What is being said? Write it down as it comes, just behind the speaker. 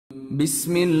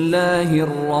بسم الله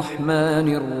الرحمن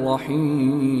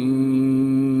الرحيم.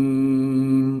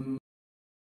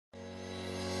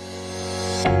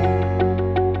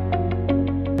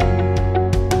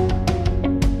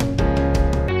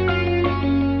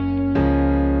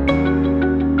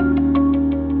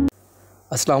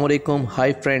 Assalamu alaikum.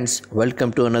 Hi friends,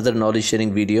 welcome to another knowledge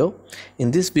sharing video.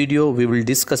 In this video we will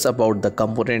discuss about the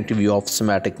component view of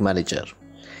SimaticManager.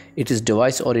 It is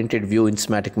device oriented view in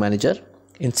SimaticManager.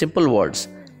 In simple words,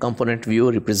 component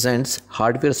view represents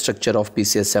hardware structure of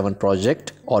PCS 7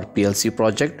 project or PLC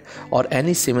project or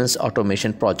any Siemens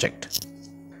automation project.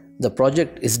 The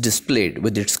project is displayed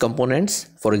with its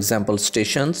components, for example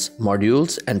stations,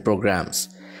 modules and programs.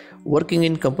 Working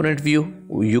in component view,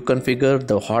 you configure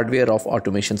the hardware of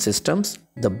automation systems,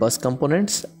 the bus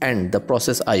components and the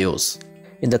process IOs.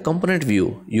 In the component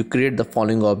view, you create the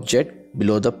following object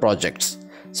below the projects: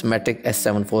 Simatic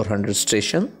S7400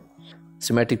 station,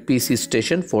 Simatic PC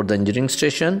station for the engineering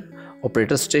station,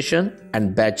 operator station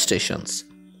and batch stations.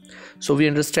 So we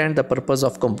understand the purpose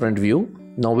of component view.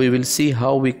 Now we will see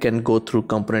how we can go through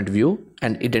component view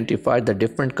and identify the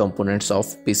different components of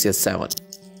PCS 7.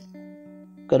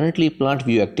 Currently plant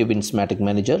view active in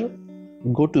SimaticManager.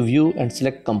 Go to view and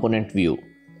select component view.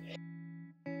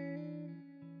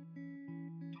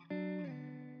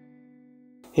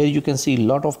 Here you can see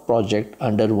lot of project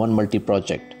under one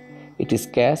multi-project. It is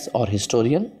CAS or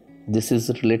historian. This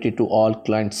is related to all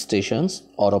client stations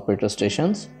or operator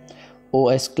stations,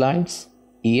 OS clients,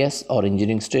 ES or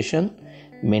engineering station,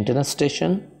 maintenance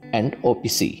station and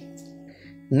OPC.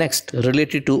 Next,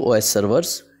 related to OS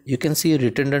servers, you can see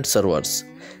redundant servers.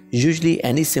 Usually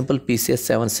any simple PCS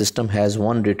 7 system has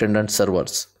one redundant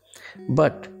servers,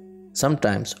 but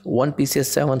sometimes one PCS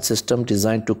 7 system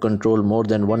designed to control more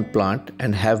than one plant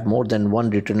and have more than one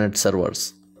redundant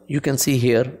servers. You can see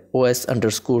here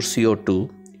OS_CO2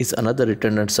 is another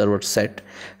redundant server set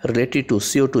related to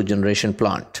CO2 generation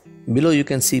plant. Below you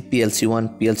can see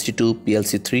PLC1, PLC2,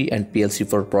 PLC3 and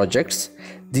PLC4 projects.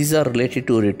 These are related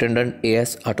to redundant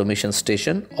AS automation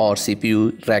station or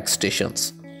CPU rack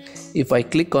stations. If I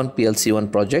click on PLC1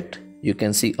 project, you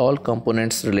can see all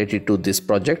components related to this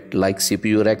project like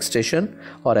CPU rack station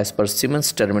or as per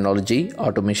Siemens terminology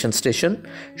automation station,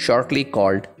 shortly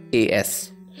called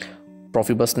AS.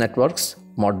 Profibus networks,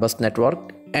 Modbus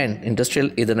network and industrial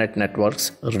Ethernet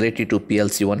networks related to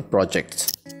PLC1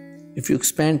 projects. If you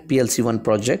expand PLC1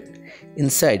 project,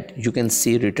 inside you can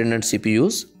see redundant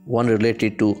CPUs, one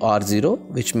related to R0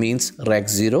 which means rack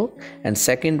 0 and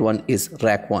second one is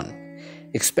rack 1.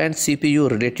 Expand CPU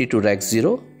related to rack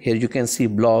 0. Here you can see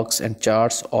blocks and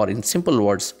charts, or in simple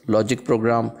words logic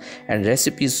program and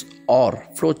recipes or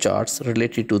flowcharts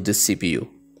related to this CPU.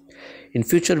 In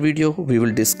future video we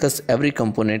will discuss every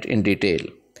component in detail.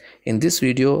 In this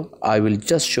video I will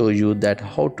just show you that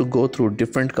how to go through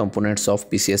different components of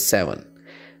PCS 7.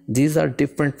 These are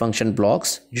different function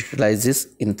blocks utilizes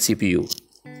in CPU.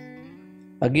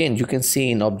 Again you can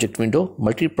see in object window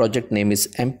multi-project name is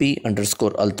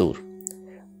MP_Altur.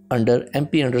 Under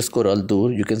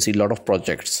MP_Altur you can see lot of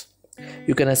projects.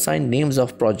 You can assign names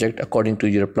of project according to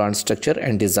your plant structure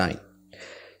and design.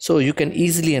 So you can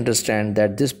easily understand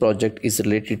that this project is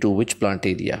related to which plant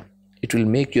area. It will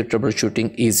make your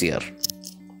troubleshooting easier.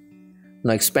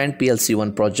 Now expand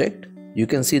PLC1 project. You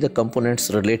can see the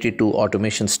components related to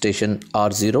automation station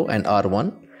R0 and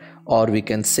R1, or we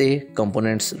can say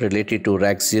components related to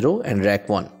rack 0 and rack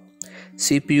 1.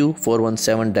 CPU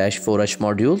 417-4H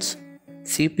modules,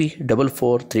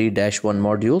 CP443-1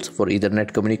 modules for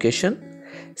Ethernet communication,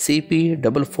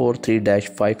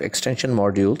 CP443-5 extension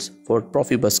modules for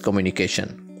Profibus communication.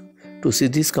 To see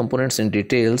these components in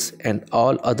details and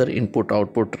all other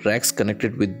input-output racks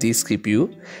connected with this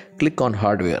CPU, click on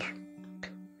Hardware.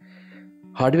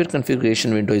 Hardware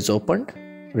configuration window is opened.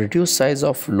 Reduce size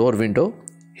of lower window.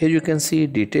 Here you can see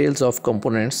details of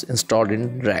components installed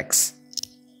in racks.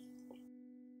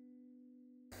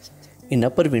 In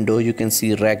upper window you can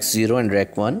see rack 0 and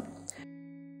rack 1.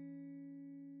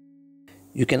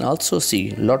 You can also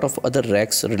see lot of other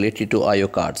racks related to IO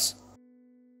cards.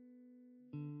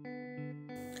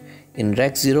 In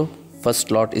rack 0, first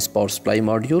slot is power supply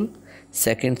module,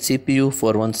 second CPU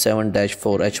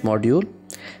 417-4H module.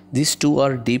 These two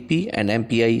are DP and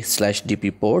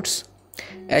MPI/DP ports.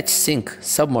 H-Sync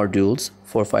submodules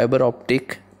for fiber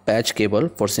optic patch cable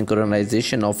for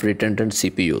synchronization of redundant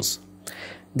CPUs.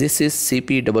 This is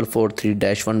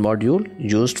CP443-1 module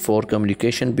used for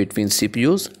communication between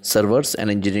CPUs, servers and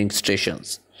engineering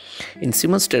stations. In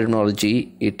Siemens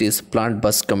terminology, it is plant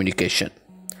bus communication.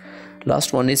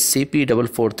 Last one is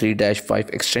CP443-5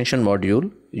 extension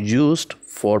module used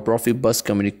for Profibus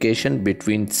communication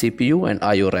between CPU and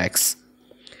I/O racks.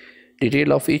 Detail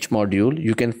of each module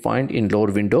you can find in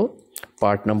lower window.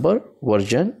 Part number,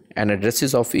 version and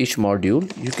addresses of each module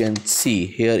you can see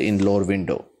here in lower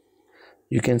window.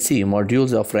 You can see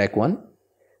modules of rack 1.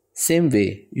 Same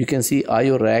way you can see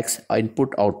I/O racks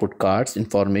input output cards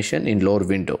information in lower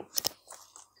window.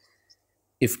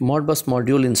 If Modbus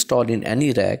module installed in any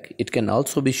rack, it can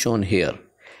also be shown here.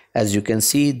 As you can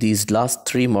see, these last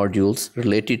 3 modules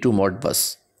related to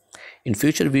Modbus. In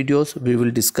future videos, we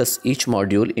will discuss each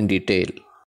module in detail.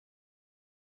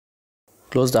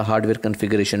 Close the hardware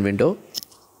configuration window.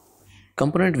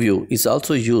 Component view is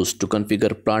also used to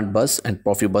configure plant bus and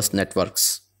Profibus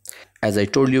networks. As I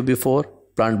told you before,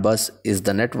 plant bus is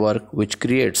the network which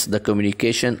creates the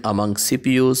communication among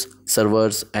CPUs,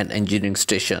 servers and engineering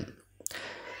station.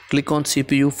 Click on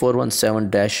CPU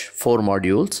 417-4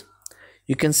 modules.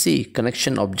 You can see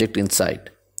connection object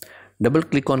inside. Double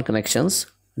click on connections.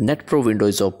 NetPro window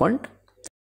is opened.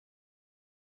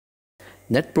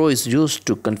 NetPro is used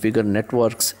to configure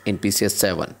networks in PCS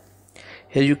 7.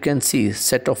 Here you can see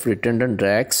set of redundant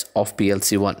racks of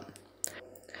PLC1.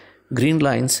 Green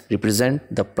lines represent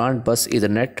the plant bus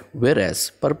Ethernet,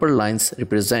 whereas purple lines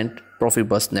represent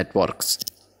Profibus networks.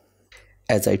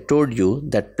 As I told you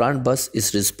that plant bus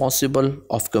is responsible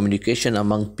of communication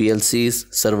among PLCs,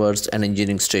 servers and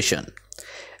engineering station.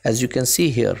 As you can see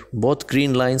here, both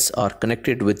green lines are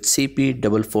connected with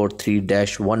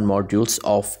CP443-1 modules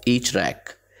of each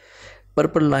rack.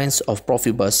 Purple lines of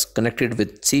Profibus connected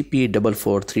with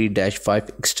CP443-5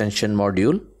 extension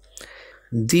module.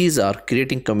 These are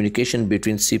creating communication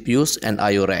between CPUs and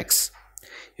I/O racks.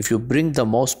 If you bring the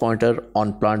mouse pointer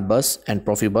on plant bus and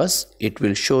Profibus, it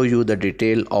will show you the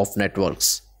detail of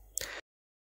networks.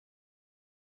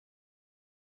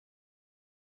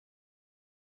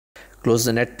 Close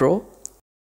the NetPro.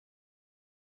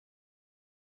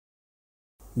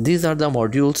 These are the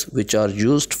modules which are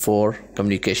used for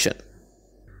communication.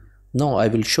 Now I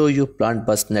will show you plant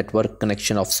bus network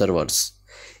connection of servers.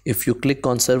 If you click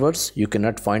on servers, you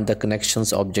cannot find the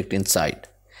connections object inside.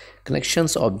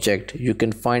 Connections object you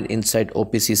can find inside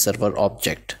OPC server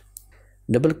object.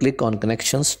 Double click on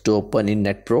connections to open in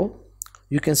NetPro.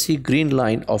 You can see green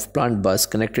line of plant bus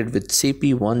connected with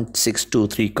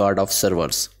CP1623 card of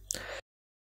servers.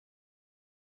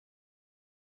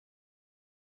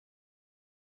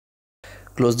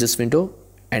 Close this window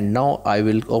and now I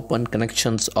will open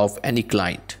connections of any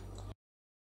client.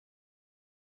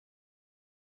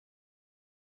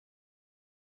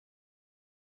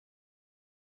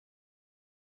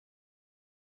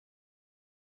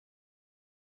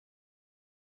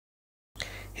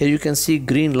 Here you can see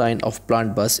green line of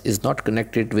plant bus is not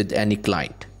connected with any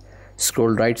client. Scroll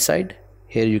right side.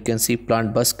 Here you can see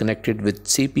plant bus connected with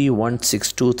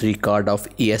CP1623 card of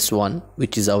ES1,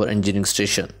 which is our engineering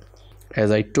station.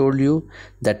 As I told you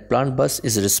that plant bus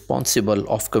is responsible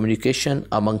of communication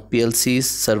among PLCs,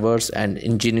 servers and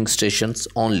engineering stations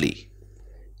only.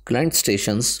 Client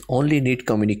stations only need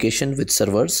communication with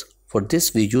servers. For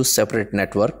this we use separate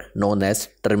network known as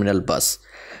terminal bus.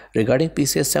 Regarding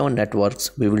PCS 7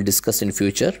 networks we will discuss in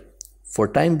future. For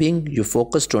time being you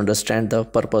focus to understand the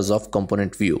purpose of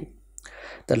component view.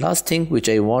 The last thing which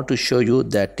I want to show you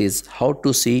that is how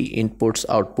to see inputs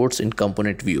outputs in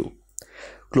component view.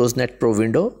 Close NetPro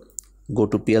window, go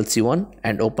to PLC1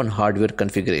 and open hardware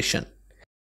configuration.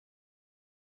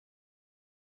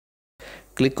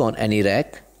 Click on any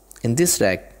rack. In this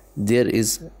rack there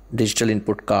is digital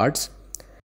input cards.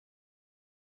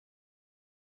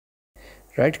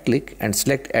 Right click and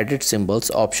select edit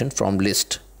symbols option from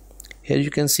list. Here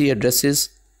you can see addresses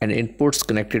and inputs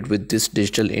connected with this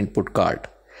digital input card.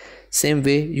 Same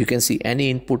way you can see any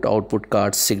input output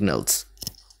card signals.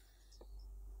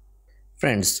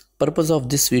 Friends, purpose of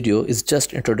this video is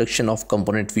just introduction of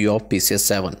component view of PCS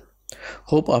 7.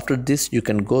 Hope after this you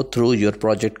can go through your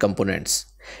project components.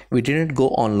 We didn't go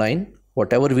online,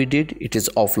 whatever we did it is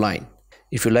offline.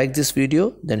 If you like this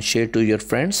video then share to your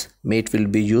friends, may it will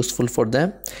be useful for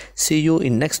them. See you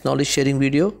in next knowledge sharing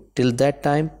video. Till that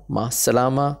time, ma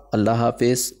salama, Allah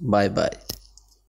Hafiz, bye bye.